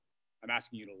AC/DC. I'm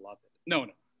asking you to love it. No.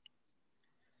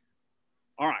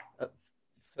 All right.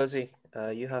 Fursey,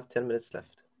 you have 10 minutes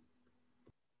left.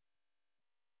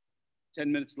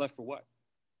 10 minutes left for what?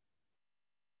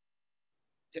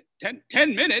 10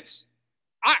 minutes?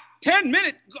 10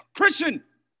 minutes? Christian,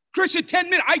 10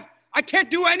 minutes. I can't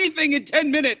do anything in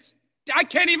 10 minutes. I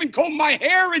can't even comb my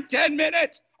hair in 10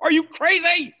 minutes. Are you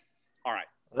crazy? All right.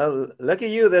 Well, lucky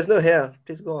you, there's no hair.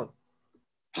 Please go on.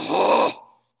 Oh,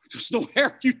 there's no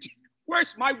hair.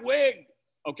 Where's my wig?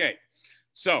 Okay,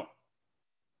 so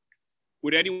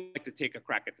would anyone like to take a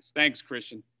crack at this? Thanks,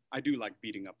 Christian. I do like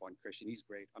beating up on Christian. He's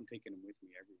great. I'm taking him with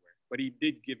me everywhere. But he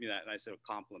did give me that nice little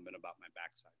compliment about my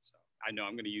backside. So I know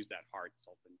I'm going to use that hard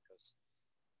something because.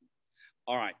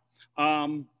 All right.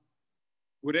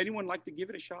 Would anyone like to give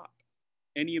it a shot?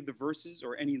 Any of the verses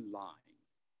or any line?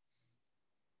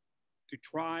 To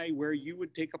try where you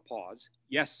would take a pause.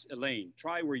 Yes, Elaine,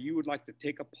 try where you would like to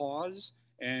take a pause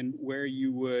and where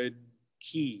you would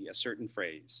key a certain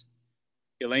phrase.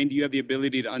 Elaine, do you have the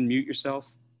ability to unmute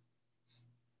yourself?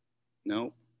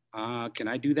 No. Can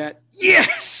I do that?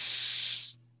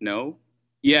 Yes! No.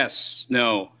 Yes.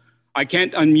 No. I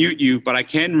can't unmute you, but I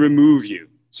can remove you.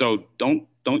 So don't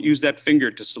use that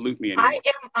finger to salute me anymore. I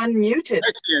am unmuted.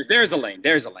 There's Elaine.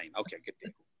 There's Elaine. Okay,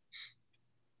 good.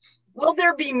 Will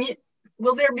there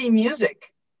be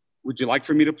music? Would you like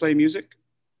for me to play music?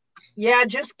 Yeah,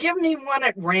 just give me one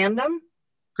at random.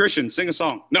 Christian, sing a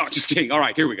song. No, just kidding. All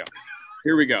right, here we go.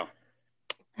 Here we go.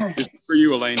 This is for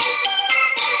you, Elaine.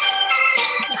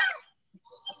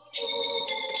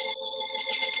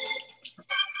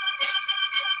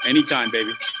 Anytime,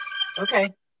 baby.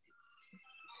 Okay.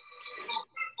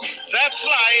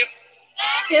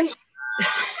 In, what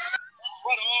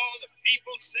all the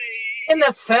people say. in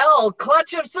the fell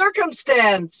clutch of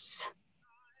circumstance,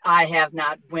 I have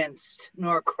not winced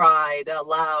nor cried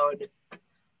aloud.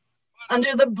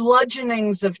 Under the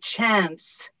bludgeonings of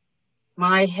chance,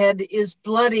 my head is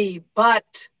bloody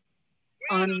but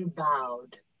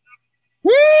unbowed.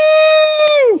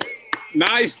 Woo!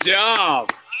 Nice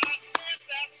job.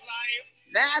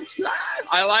 That's live.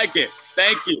 I like it.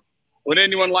 Thank you. Would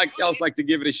anyone else like to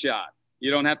give it a shot?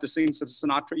 You don't have to sing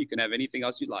Sinatra. You can have anything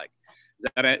else you'd like.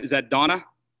 Is that Donna?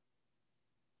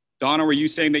 Donna, were you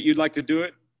saying that you'd like to do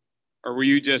it? Or were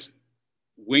you just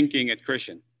winking at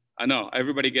Christian? I know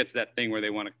everybody gets that thing where they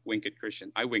want to wink at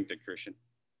Christian. I winked at Christian.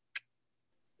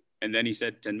 And then he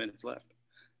said 10 minutes left.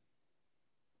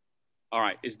 All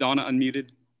right. Is Donna unmuted?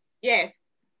 Yes.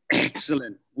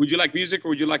 Excellent. Would you like music or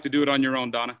would you like to do it on your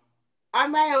own, Donna?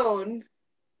 On my own.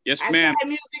 Yes, I'll ma'am. try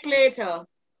music later.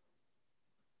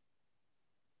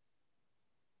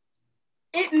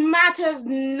 It matters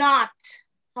not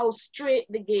how straight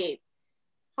the gate,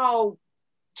 how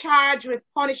charged with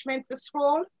punishments the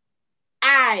scroll.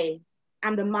 I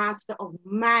am the master of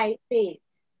my fate.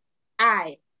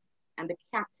 I am the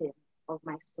captain of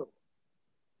my soul.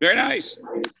 Very nice.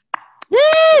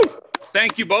 Woo!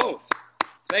 Thank you both.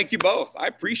 Thank you both. I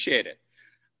appreciate it.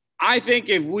 I think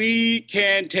if we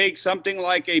can take something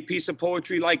like a piece of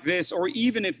poetry like this, or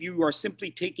even if you are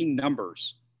simply taking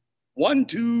numbers, 1,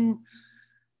 2,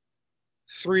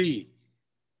 3,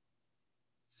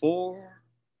 4,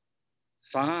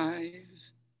 5,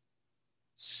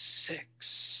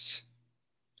 6,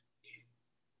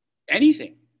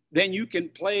 anything, then you can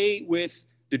play with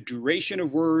the duration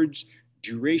of words,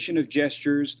 duration of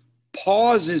gestures,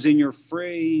 pauses in your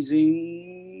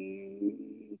phrasing,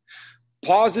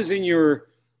 pauses in your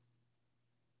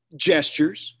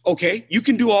gestures. Okay, you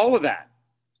can do all of that.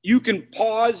 You can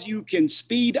pause, you can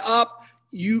speed up,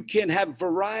 you can have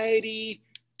variety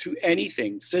to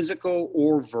anything, physical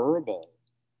or verbal.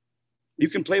 You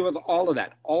can play with all of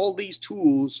that. All these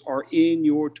tools are in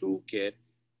your toolkit.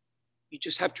 You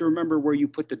just have to remember where you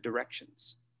put the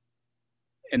directions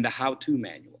and the how-to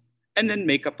manual, and then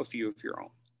make up a few of your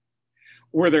own.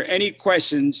 Were there any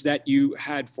questions that you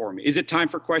had for me? Is it time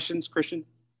for questions, Christian?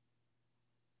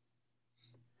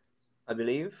 I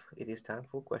believe it is time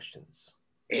for questions.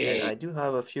 Hey. And I do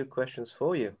have a few questions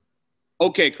for you.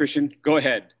 Okay, Christian, go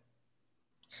ahead.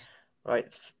 All right,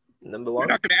 number one. You're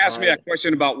not going to ask me that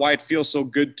question about why it feels so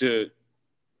good to,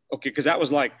 okay, because that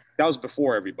was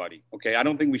before everybody. Okay, I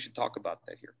don't think we should talk about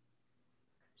that here.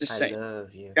 Just saying. I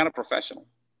love you. Kind of professional.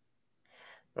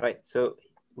 Right, so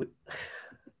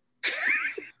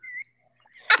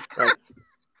right.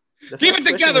 Keep it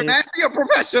together, man. Be a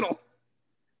professional.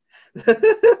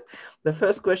 The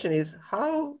first question is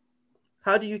how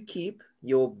do you keep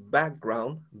your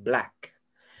background black?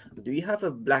 Do you have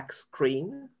a black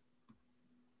screen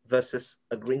versus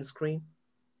a green screen?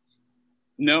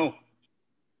 No.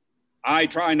 I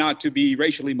try not to be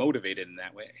racially motivated in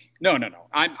that way. No.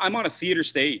 I'm on a theater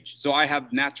stage, so I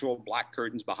have natural black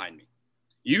curtains behind me.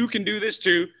 You can do this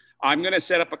too. I'm going to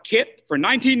set up a kit for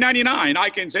 $19.99. I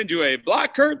can send you a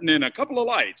black curtain and a couple of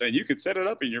lights, and you can set it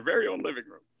up in your very own living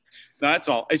room. That's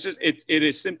all. It's just, it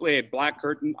is simply a black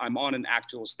curtain. I'm on an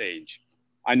actual stage.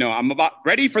 I know. I'm about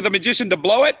ready for the magician to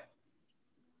blow it.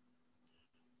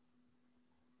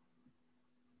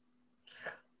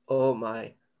 Oh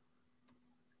my.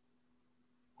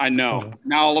 I know.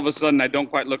 Now all of a sudden I don't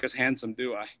quite look as handsome,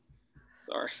 do I?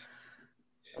 Sorry.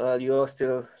 Well, you're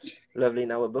still lovely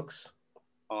in our books.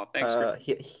 Oh, thanks.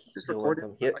 Just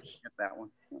welcome. Get that one.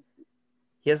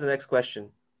 Here's the next question.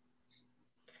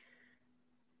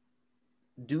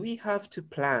 Do we have to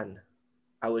plan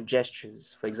our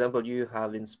gestures? For example, you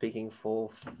have been speaking for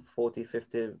 40,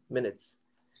 50 minutes.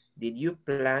 Did you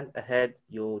plan ahead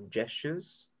your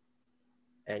gestures?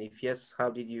 And if yes, how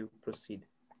did you proceed?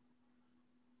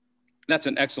 That's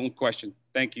an excellent question.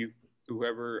 Thank you,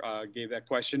 whoever gave that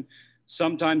question.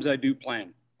 Sometimes I do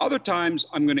plan. Other times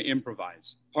I'm going to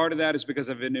improvise. Part of that is because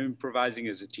I've been improvising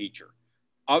as a teacher.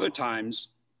 Other times,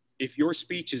 if your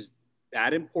speech is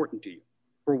that important to you,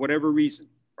 for whatever reason,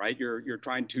 right? You're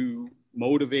trying to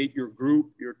motivate your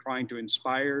group, you're trying to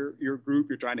inspire your group,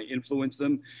 you're trying to influence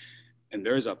them, and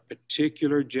there's a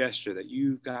particular gesture that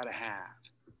you've got to have,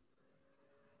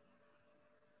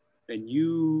 then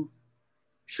you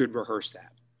should rehearse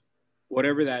that.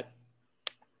 Whatever that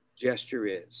gesture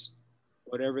is,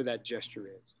 whatever that gesture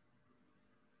is,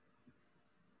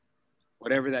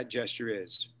 whatever that gesture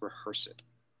is, rehearse it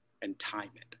and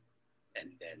time it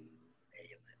and then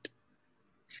nail it.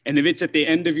 And if it's at the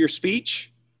end of your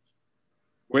speech,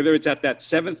 Whether it's at that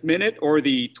 7th minute or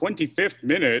the 25th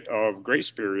minute of grace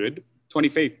period,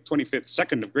 25th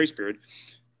second of grace period,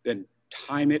 then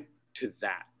time it to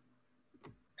that.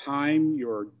 Time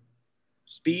your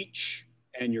speech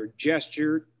and your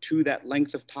gesture to that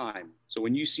length of time. So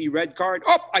when you see red card,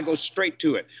 oh, I go straight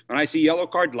to it. When I see yellow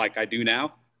card, like I do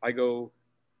now, I go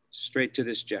straight to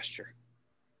this gesture.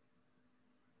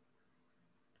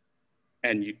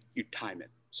 And you time it.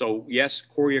 So yes,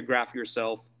 choreograph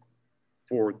yourself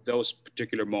for those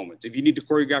particular moments. If you need to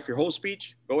choreograph your whole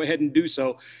speech, go ahead and do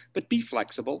so, but be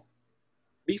flexible.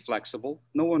 Be flexible.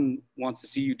 No one wants to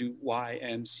see you do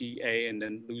YMCA and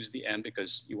then lose the M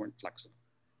because you weren't flexible.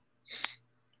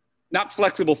 Not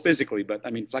flexible physically, but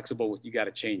I mean flexible with you got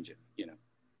to change it, you know.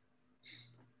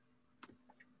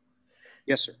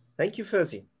 Yes, sir. Thank you,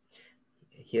 Fursey.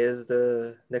 Here's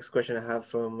the next question I have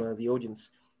from the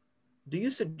audience. Do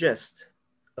you suggest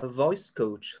a voice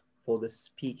coach for the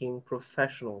speaking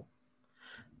professional?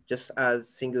 Just as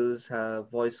singers have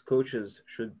voice coaches,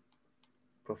 should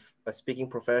speaking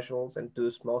professionals and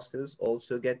Toastmasters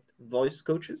also get voice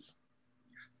coaches?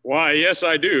 Why, yes,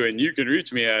 I do. And you can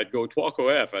reach me at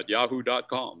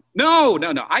gotuacof@yahoo.com. No.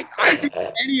 I think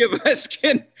any of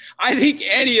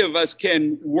us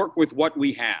can, work with what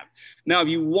we have. Now, if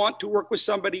you want to work with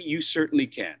somebody, you certainly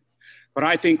can. But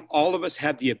I think all of us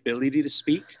have the ability to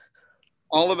speak.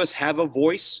 All of us have a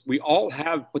voice. We all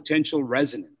have potential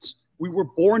resonance. We were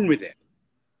born with it.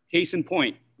 Case in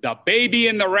point, the baby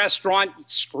in the restaurant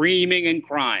screaming and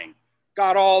crying,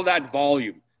 got all that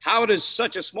volume. How does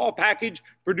such a small package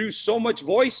produce so much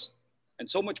voice and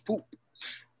so much poop?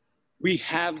 We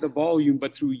have the volume,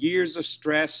 but through years of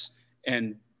stress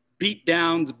and beat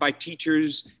downs by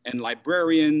teachers and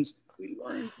librarians, we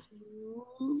learn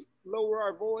to lower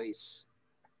our voice,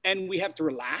 and we have to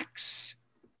relax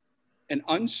and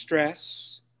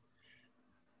unstress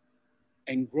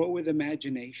and grow with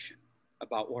imagination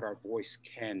about what our voice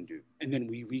can do. And then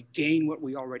we regain what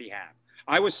we already have.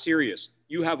 I was serious.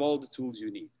 You have all the tools you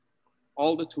need.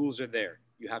 All the tools are there.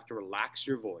 You have to relax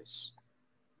your voice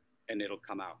and it'll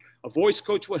come out. A voice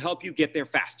coach will help you get there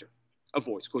faster. A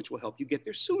voice coach will help you get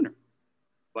there sooner.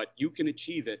 But you can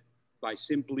achieve it by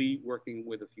simply working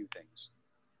with a few things.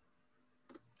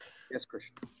 Yes,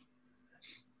 Christian.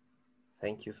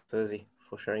 Thank you, Fursey,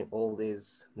 for sharing all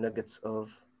these nuggets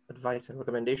of advice and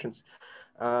recommendations.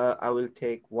 I will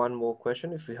take one more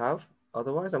question if we have.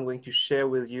 Otherwise, I'm going to share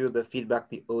with you the feedback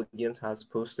the audience has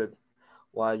posted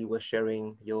while you were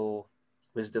sharing your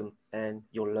wisdom and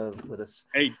your love with us.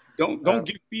 Hey, don't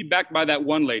give feedback by that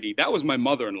one lady. That was my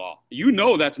mother-in-law. You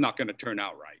know that's not going to turn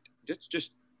out right.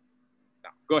 Just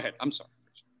no, go ahead. I'm sorry.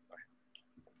 Go ahead.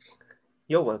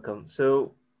 You're welcome.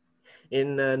 So,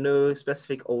 in no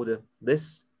specific order,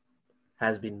 this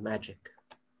has been magic.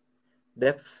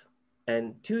 Depth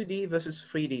and 2D versus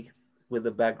 3D with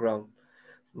the background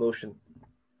motion.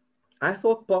 I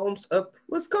thought palms up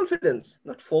was confidence,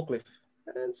 not forklift.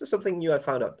 And so something new I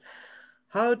found out.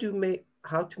 How to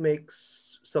make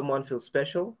someone feel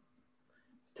special?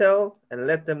 Tell and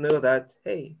let them know that,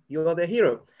 hey, you are their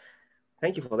hero.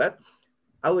 Thank you for that.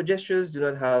 Our gestures do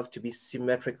not have to be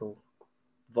symmetrical.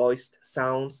 Voiced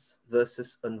sounds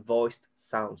versus unvoiced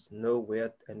sounds. Know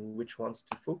where and which ones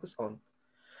to focus on.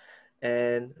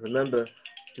 And remember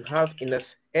to have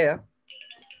enough air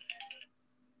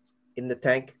in the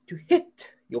tank to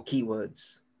hit your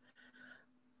keywords.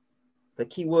 The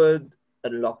keyword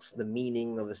unlocks the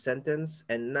meaning of a sentence,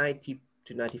 and 90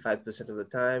 to 95% of the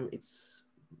time, it's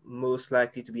most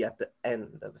likely to be at the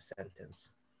end of a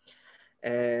sentence.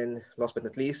 And last but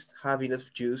not least, have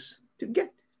enough juice to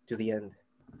get to the end.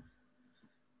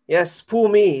 Yes, poor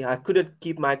me, I couldn't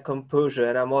keep my composure,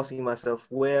 and I'm asking myself,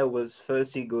 where was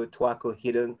Fursey Gotuaco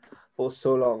hidden for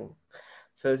so long?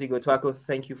 Fursey Gotuaco,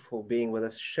 thank you for being with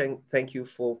us. Thank you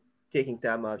for taking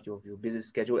time out of your busy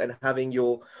schedule and having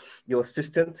your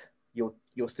assistant, your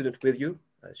student with you.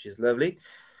 She's lovely.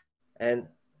 And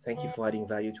thank you for adding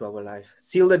value to our life.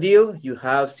 Seal the deal. You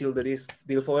have sealed the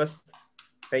deal for us.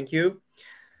 Thank you.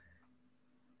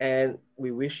 And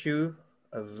we wish you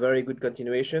a very good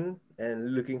continuation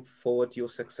and looking forward to your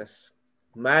success.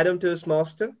 Madam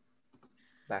Toastmaster,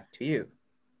 back to you.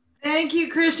 Thank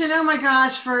you, Christian. Oh my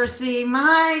gosh, Fursey,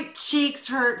 my cheeks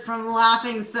hurt from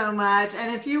laughing so much.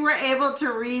 And if you were able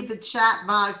to read the chat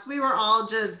box, we were all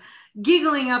just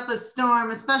giggling up a storm,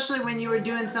 especially when you were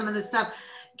doing some of this stuff.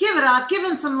 Give it up, give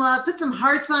him some love, put some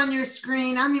hearts on your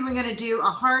screen. I'm even going to do a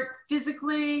heart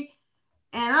physically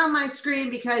and on my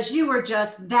screen because you were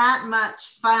just that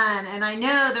much fun. And I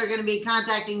know they're going to be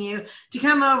contacting you to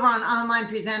come over on Online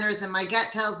Presenters, and my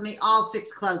gut tells me all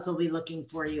 6 clubs will be looking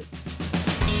for you.